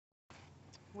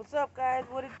What's up, guys?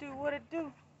 What it do? What it do?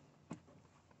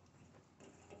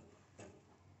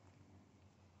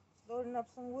 Loading up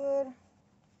some wood.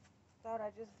 Thought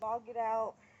I'd just log it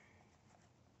out.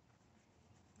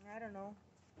 I don't know.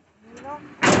 You know?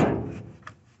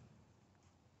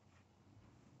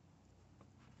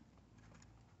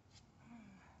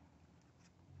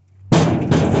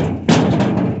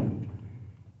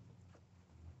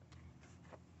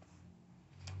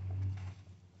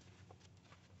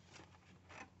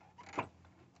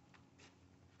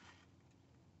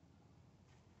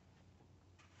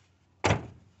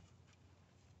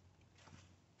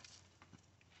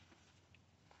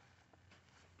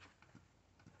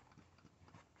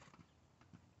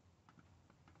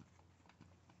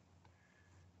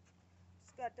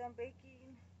 Just got done baking.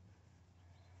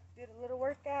 Did a little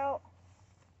workout.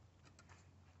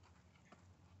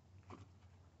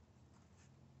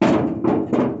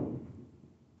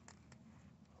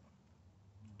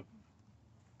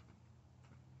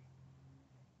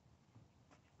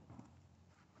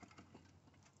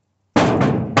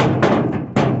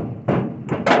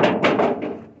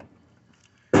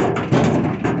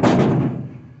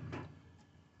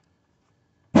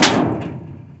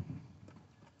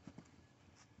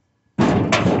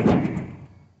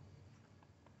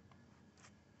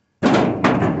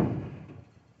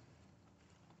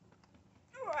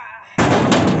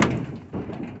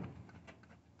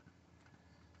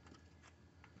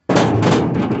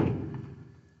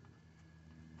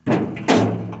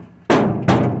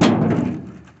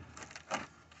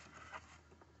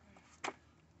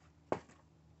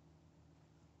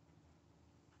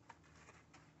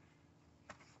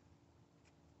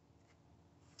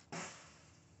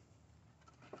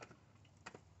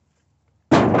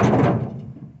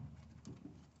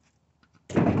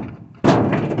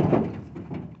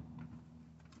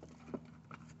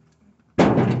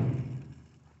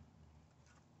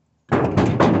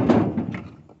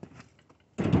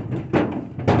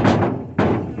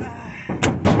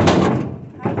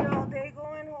 How's y'all day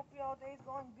going? Hope y'all day's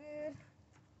going good.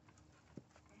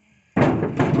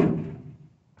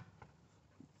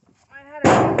 I had a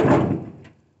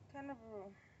kind of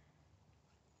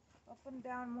a up and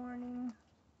down morning,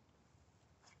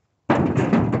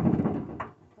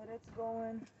 but it's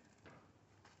going.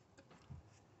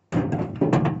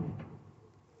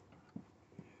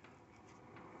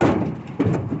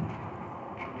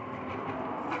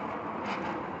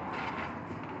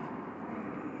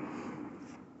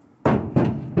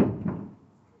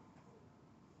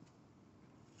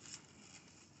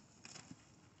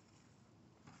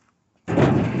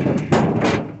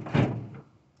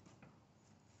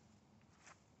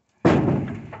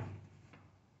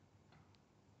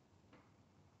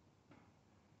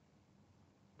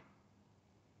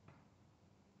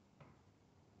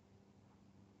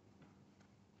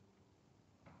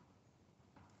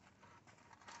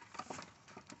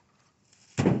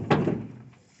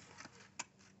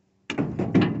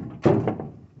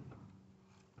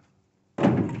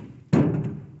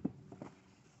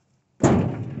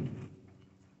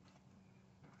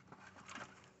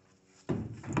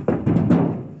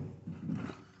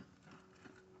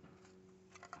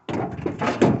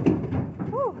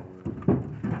 Whew.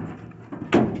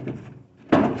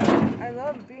 I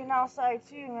love being outside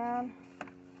too, man.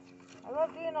 I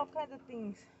love doing all kinds of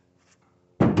things.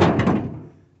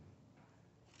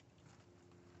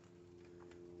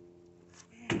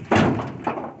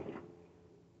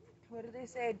 What do they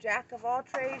say? Jack of all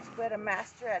trades, but a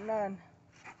master at none.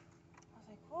 I was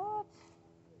like, what?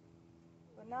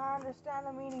 But now I understand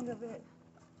the meaning of it.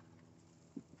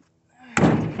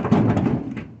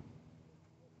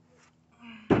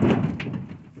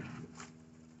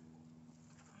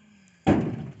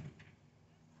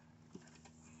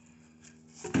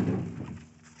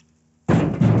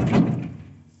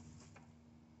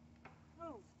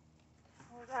 Ooh,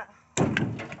 what was that?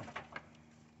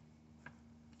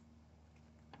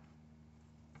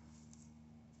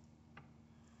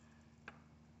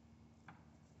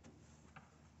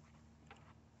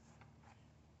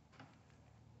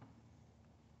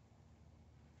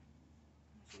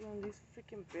 These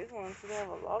freaking big ones, so they have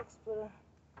a log splitter.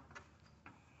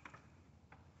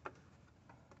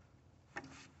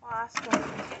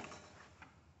 Awesome.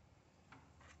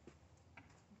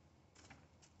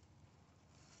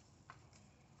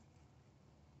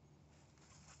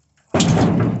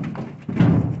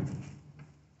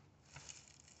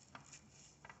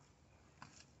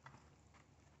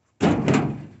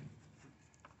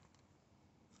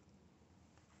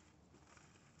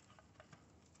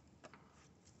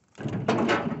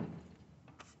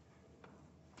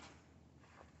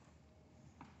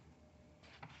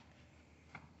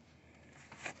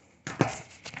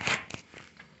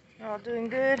 Y'all doing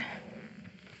good?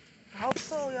 I hope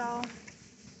so, y'all.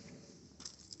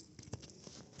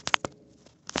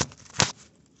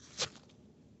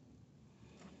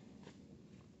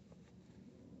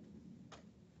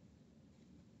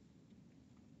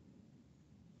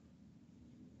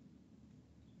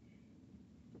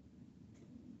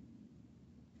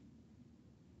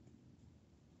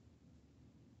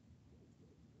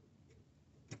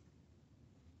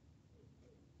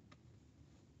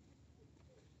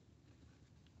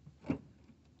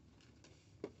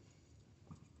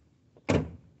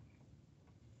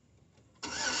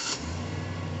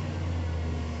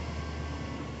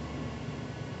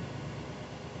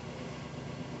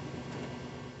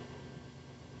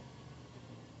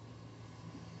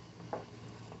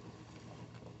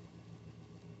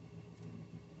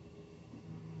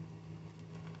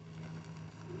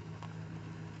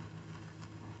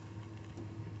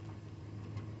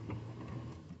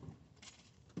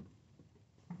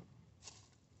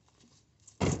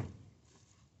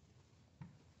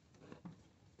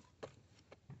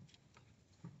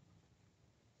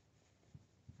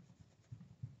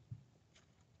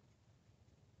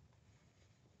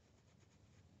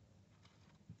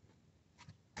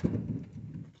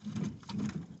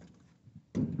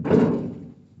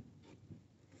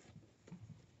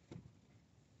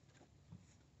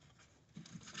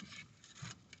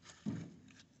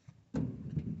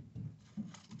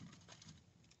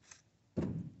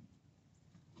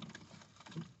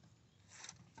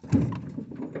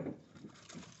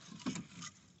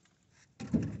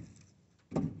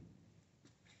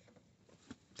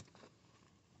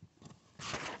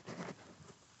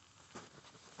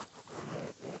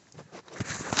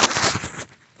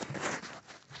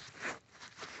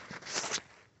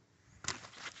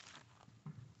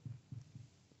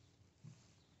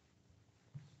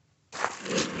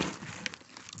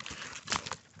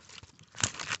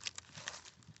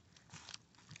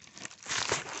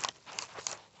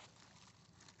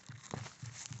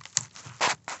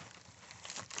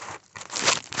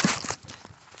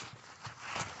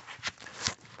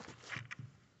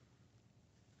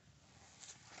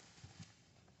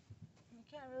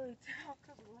 I can't really tell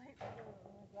because the light my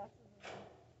glasses are on.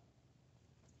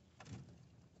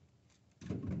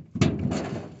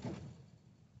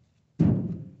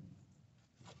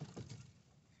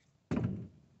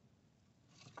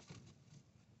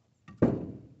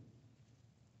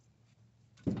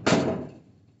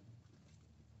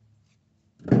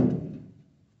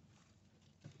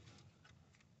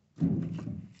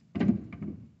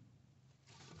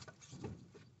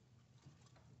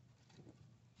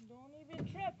 Don't even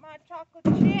trip my chocolate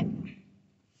chip.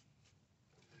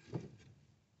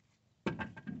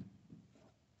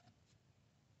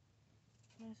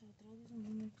 Nice, I'll throw this in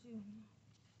there too.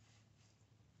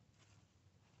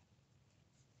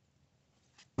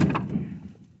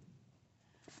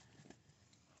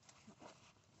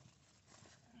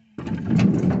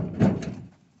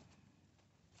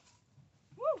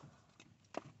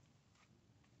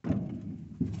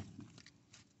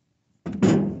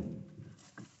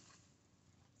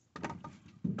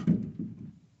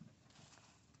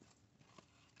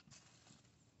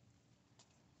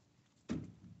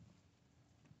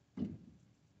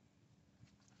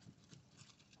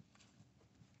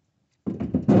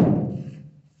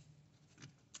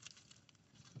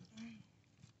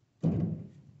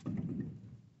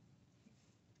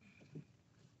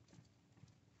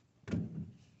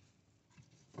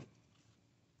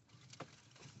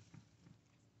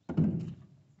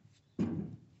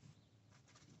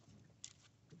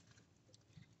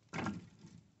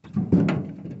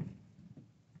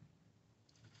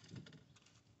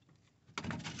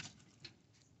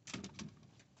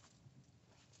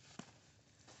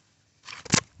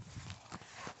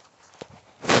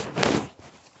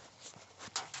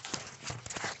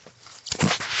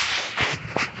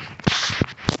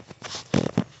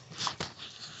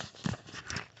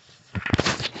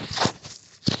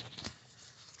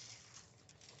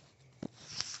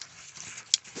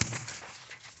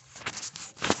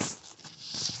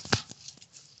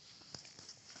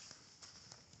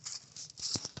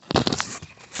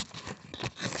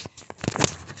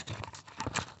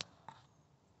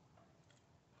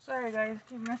 Sorry guys,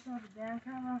 keep messing with the damn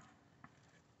camera.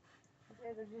 You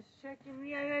guys are just checking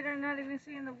me out here, not even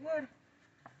seeing the wood.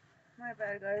 My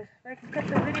bad guys. If I could cut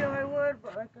the video I would,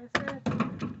 but like I said,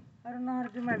 I don't know how to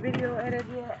do my video edit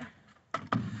yet.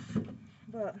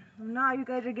 But now you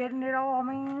guys are getting it all,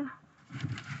 man.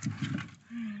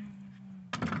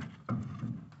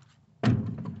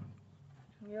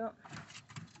 Yep.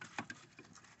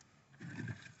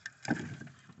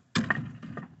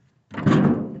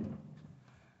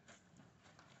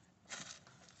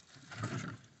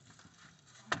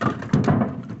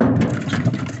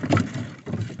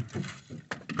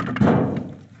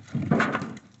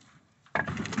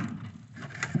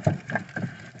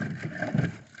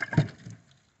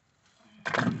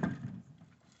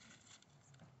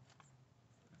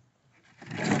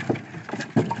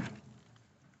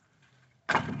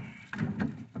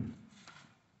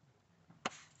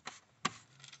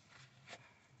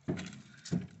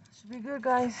 be good,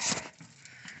 guys.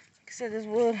 Like I said, this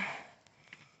wood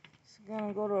is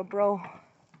gonna go to a bro.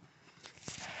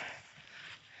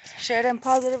 Share them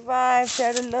positive vibes,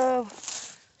 share the love,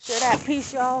 share that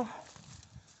peace, y'all.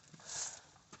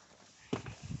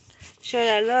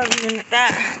 Share that love, even at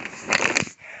that.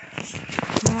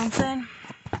 Know what I'm saying?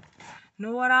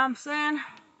 Know what I'm saying?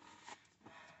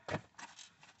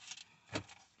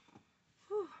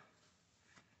 Whew.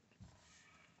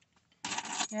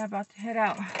 Yeah, about to head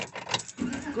out.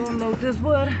 Go unload this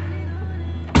wood.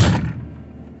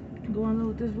 Go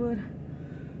unload this wood.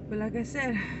 But like I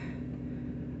said,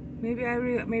 maybe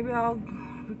I'll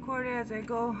record it as I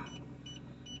go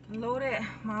and load it.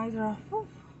 My eyes are off. Whew.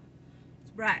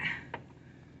 It's bright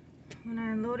when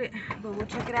I unload it, but we'll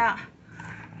check it out.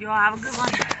 Y'all have a good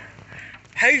one.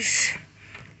 Peace.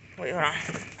 Wait, hold on.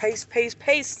 Peace, peace,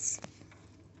 peace.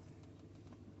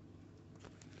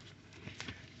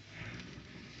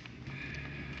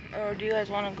 Or do you guys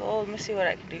want to go? Let me see what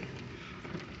I can do.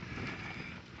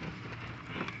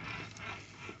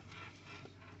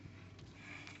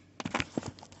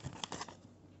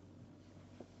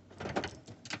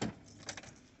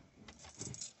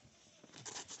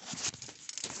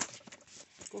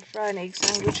 Go fry an egg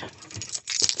sandwich.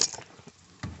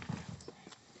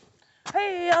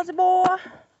 Hey, Ozzy boy.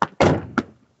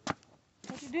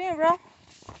 What you doing, bro?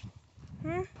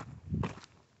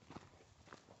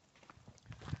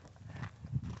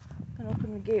 Gonna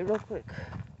open the gate real quick.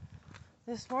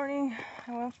 This morning, I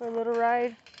went for a little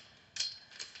ride.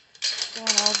 When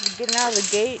I was getting out of the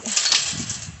gate,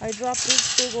 I dropped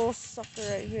this big old sucker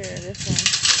right here, this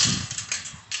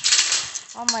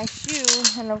one, on my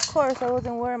shoe. And of course, I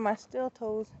wasn't wearing my steel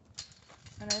toes.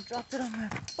 And I dropped it on my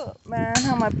foot, man,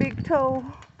 on my big toe.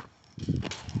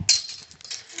 It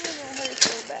hurt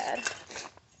so bad.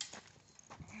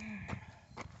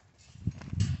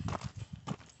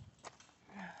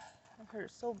 It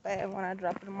hurt so bad when I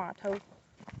dropped it on my toe.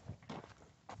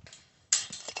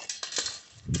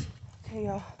 Hey,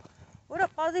 y'all. What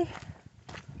up, Ozzy?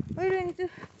 What are you doing?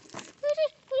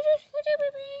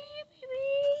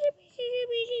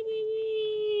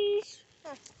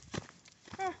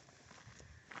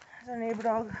 That's our neighbor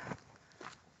dog.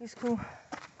 He's cool.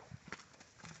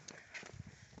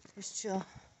 Just chill.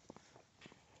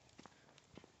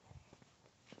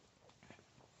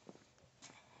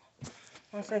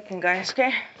 One second, guys,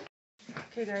 okay?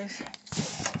 Okay, guys.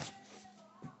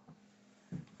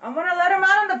 I'm gonna let him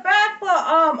out in the back, but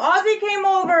Ozzy came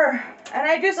over and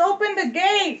I just opened the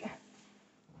gate.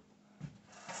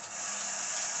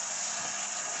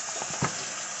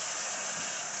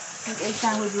 Make egg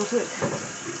sandwich real quick.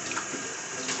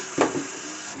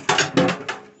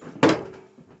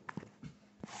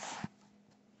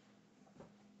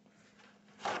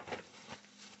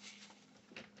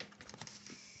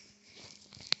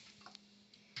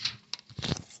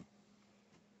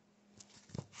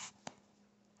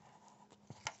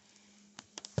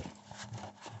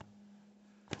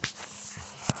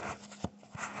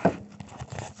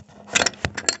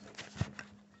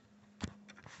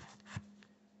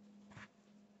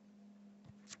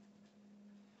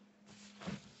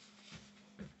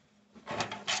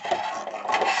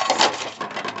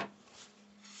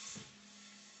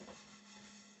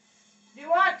 Do you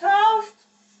want toast?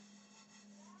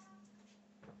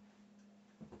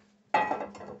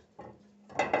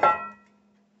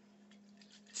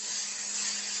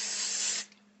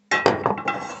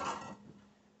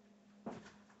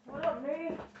 What up,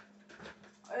 Nate?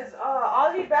 Is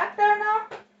Ozzy back there now?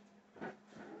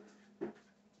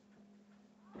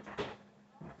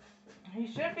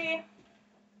 He should be.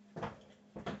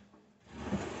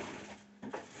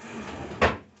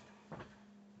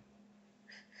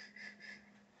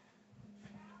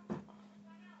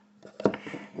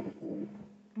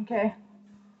 Okay.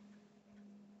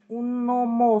 Uno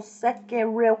more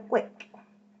second real quick.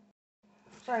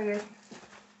 Sorry, guys.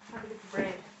 I have to get the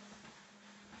bread.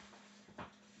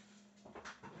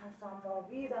 Some more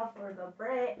vida for the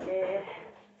bread.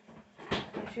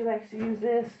 She likes to use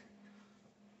this.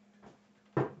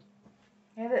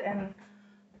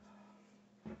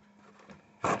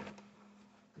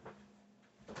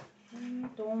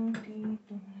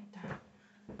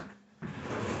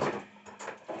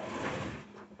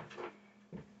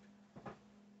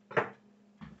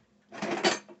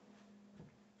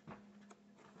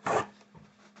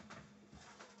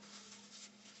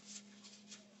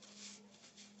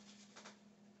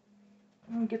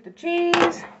 And get the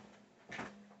cheese.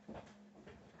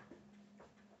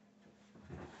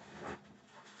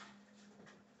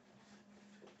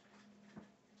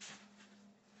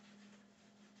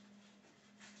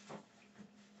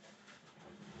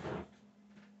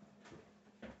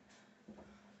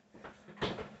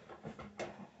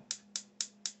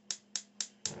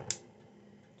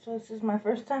 So this is my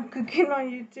first time cooking on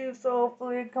YouTube, so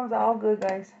hopefully it comes out all good,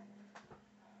 guys.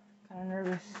 Kind of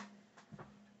nervous.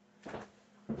 I'm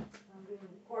being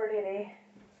recorded, eh?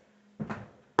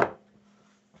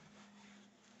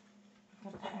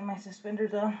 I'll tighten my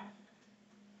suspenders on.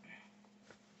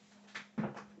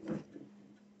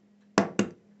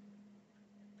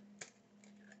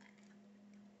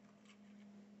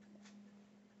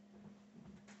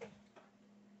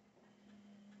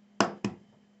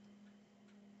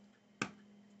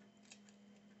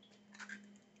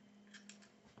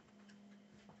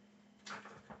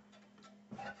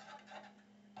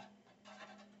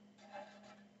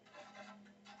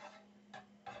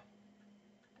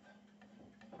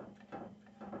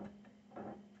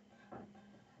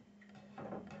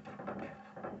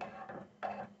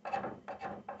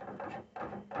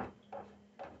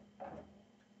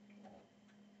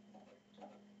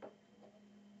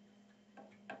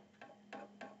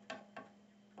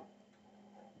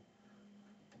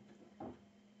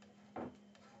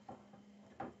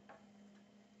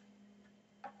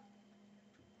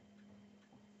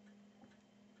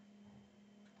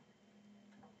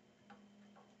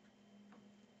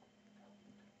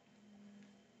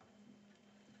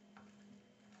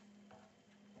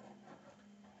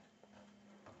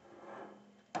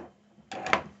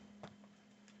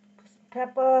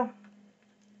 Pepper.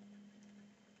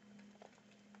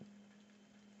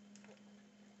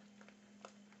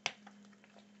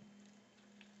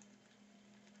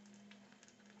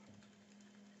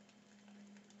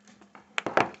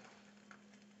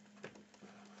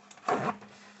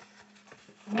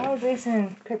 More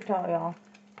Jason Crypto, y'all.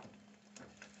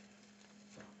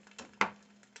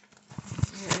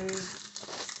 Here is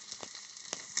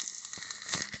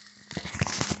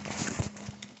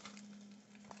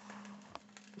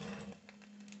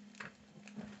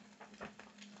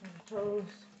toast.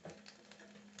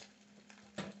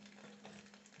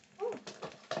 Ooh.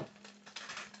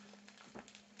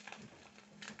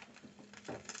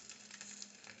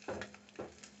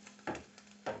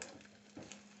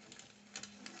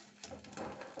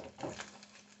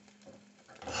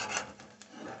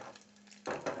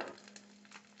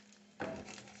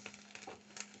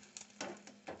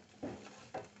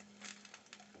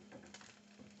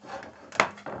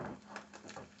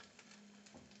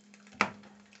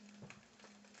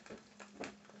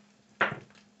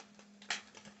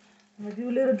 I'm gonna do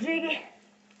a little jiggy.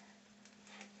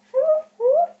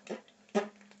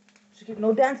 Just kidding,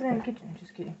 no dancing in the kitchen.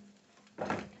 Just kidding.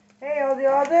 Hey, Ozzy,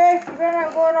 you better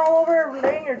not going all over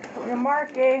laying your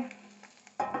mark, eh?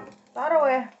 That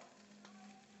away.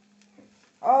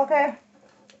 Okay.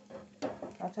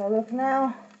 That's how I look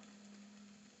now.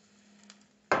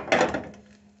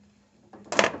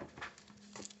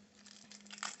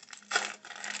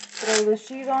 Throw the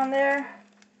sheet on there.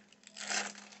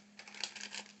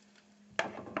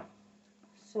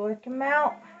 So it can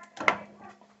melt.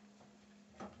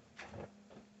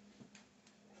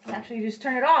 Actually, just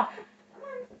turn it off.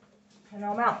 And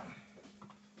it'll melt.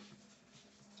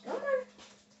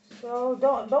 So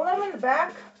don't let him in the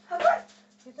back.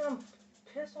 He's gonna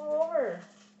piss all over.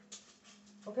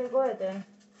 Okay, go ahead then.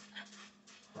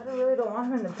 I really don't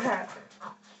want him in the back.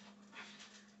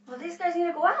 Well, these guys need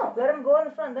to go out. Let him go in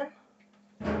the front then.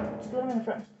 Just let him in the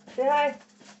front. Say hi.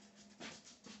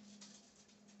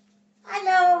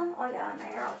 Hello. Oh yeah, my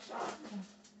hair all shot.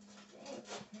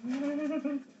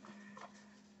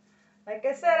 Like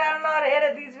I said, I don't know how to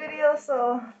edit these videos,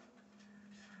 so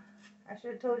I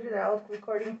should have told you that I was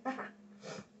recording.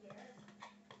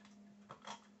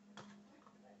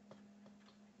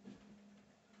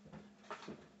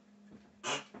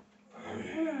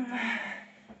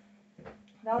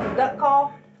 That was a duck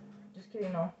call. Just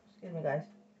kidding, no. Excuse me, guys.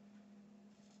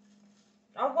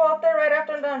 I'll go out there right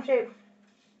after I'm done, Shape.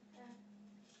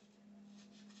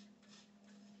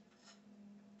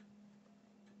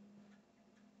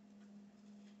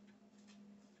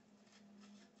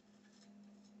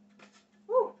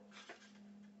 Woo.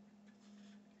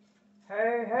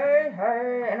 Hey, hey,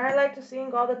 hey. And I like to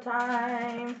sing all the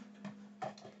time.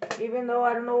 Even though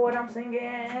I don't know what I'm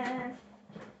singing.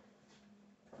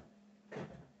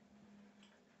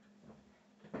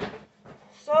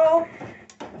 So,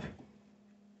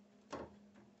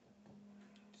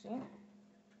 see?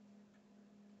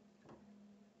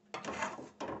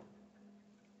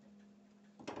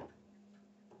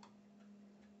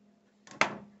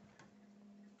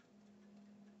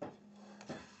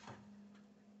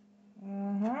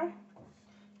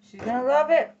 She's gonna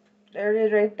love it. There it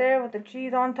is right there with the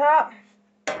cheese on top.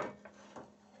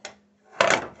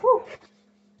 Whew.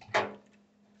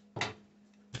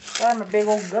 I'm a big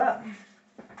old gut.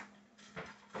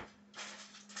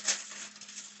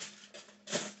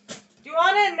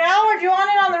 want it now or do you want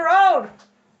it on the road?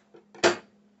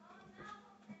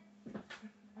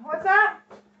 What's that?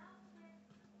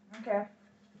 Okay.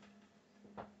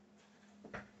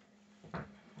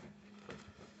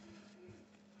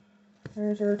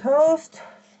 There's your toast.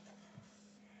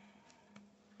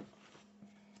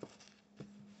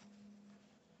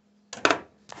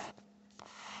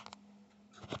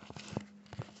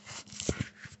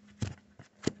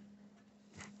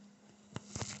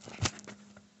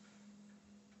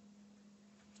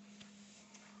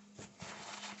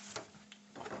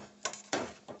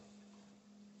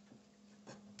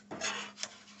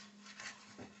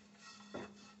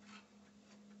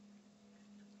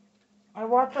 I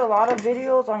watch a lot of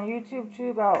videos on YouTube too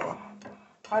about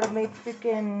how to make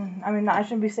freaking, I mean, I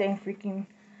shouldn't be saying freaking,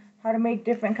 how to make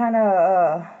different kind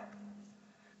of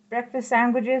breakfast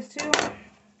sandwiches too.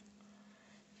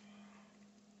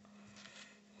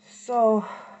 So,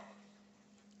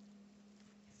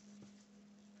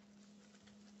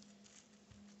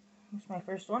 here's my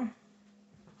first one.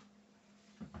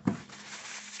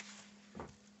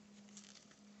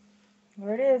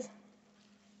 There it is.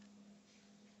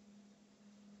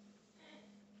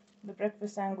 The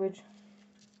breakfast sandwich.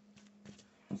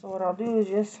 So what I'll do is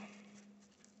just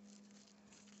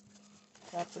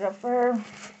wrap it up for her.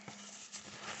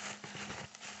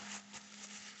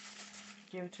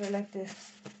 Give it to her like this.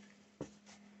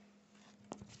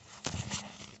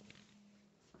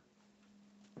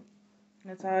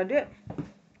 That's how I do it.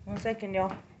 1 second,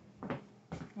 y'all.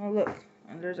 Oh, look.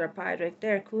 And there's our pie right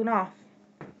there, cooling off.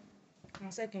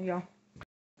 1 second, y'all.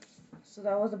 So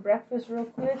that was the breakfast real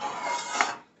quick.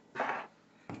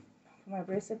 Put my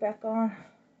bracelet back on.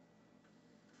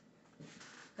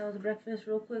 That was the breakfast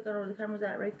real quick. I don't know where the camera's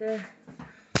at right there.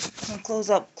 I'm gonna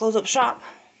close up shop.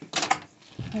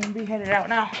 I'm gonna be headed out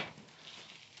now.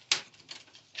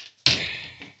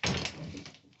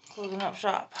 Closing up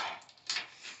shop.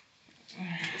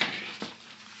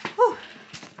 Whew.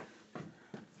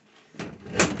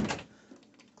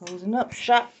 Closing up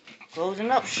shop.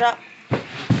 Closing up shop.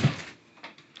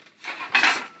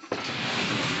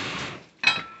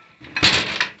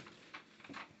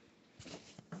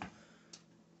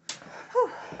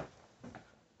 Whew.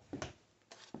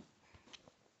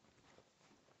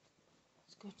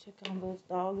 Let's go check on those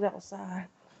dogs outside.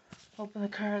 Open the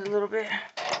curtains a little bit.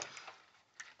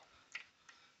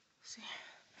 See,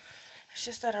 it's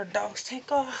just that our dogs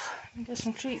take off. Let me get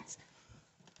some treats.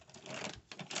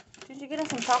 Did you get us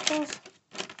some tacos?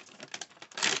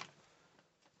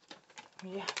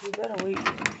 Yeah, you better wait.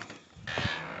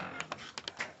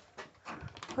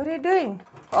 What are you doing?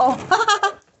 Oh,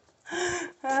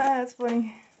 that's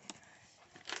funny.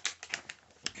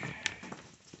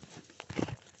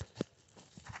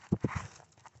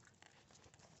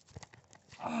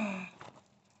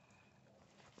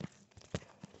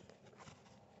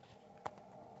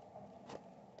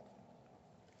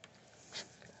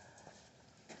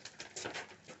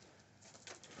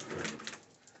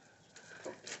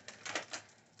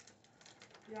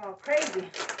 Y'all crazy.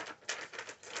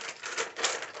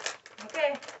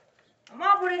 Okay, I'm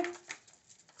on with it.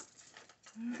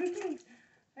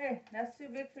 Hey, that's too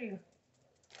big for you.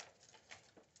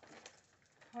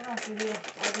 Hold on, Julia.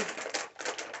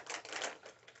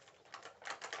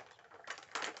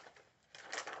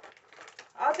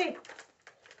 I'll see.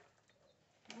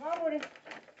 I'm on with it.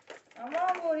 I'm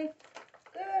on with it.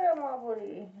 Good, I'm on with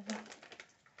it.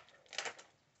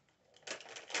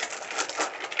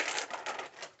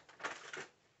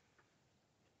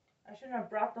 I shouldn't have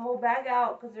brought the whole bag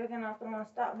out because they're not gonna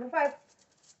stop. Move 5.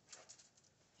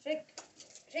 Shake,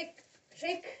 shake,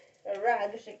 shake.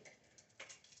 Alright, good shake.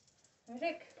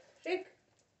 Shake, shake,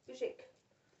 good shake.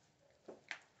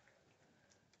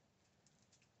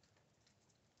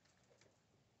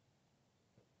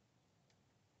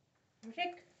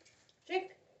 Shake,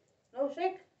 shake, no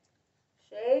shake,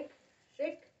 shake,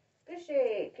 shake, good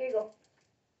shake. Here you go.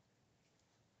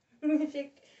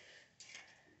 Shake.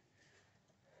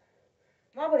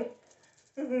 Come on, buddy.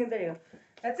 There you go.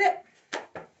 That's it.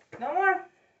 No more.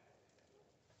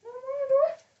 No more.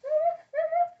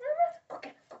 Go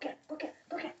get it. Go get it. Go get it.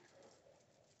 Go get it.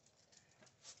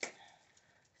 It's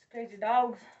crazy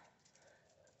dogs.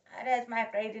 That's my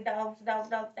crazy dogs. Dog.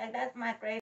 That's my crazy.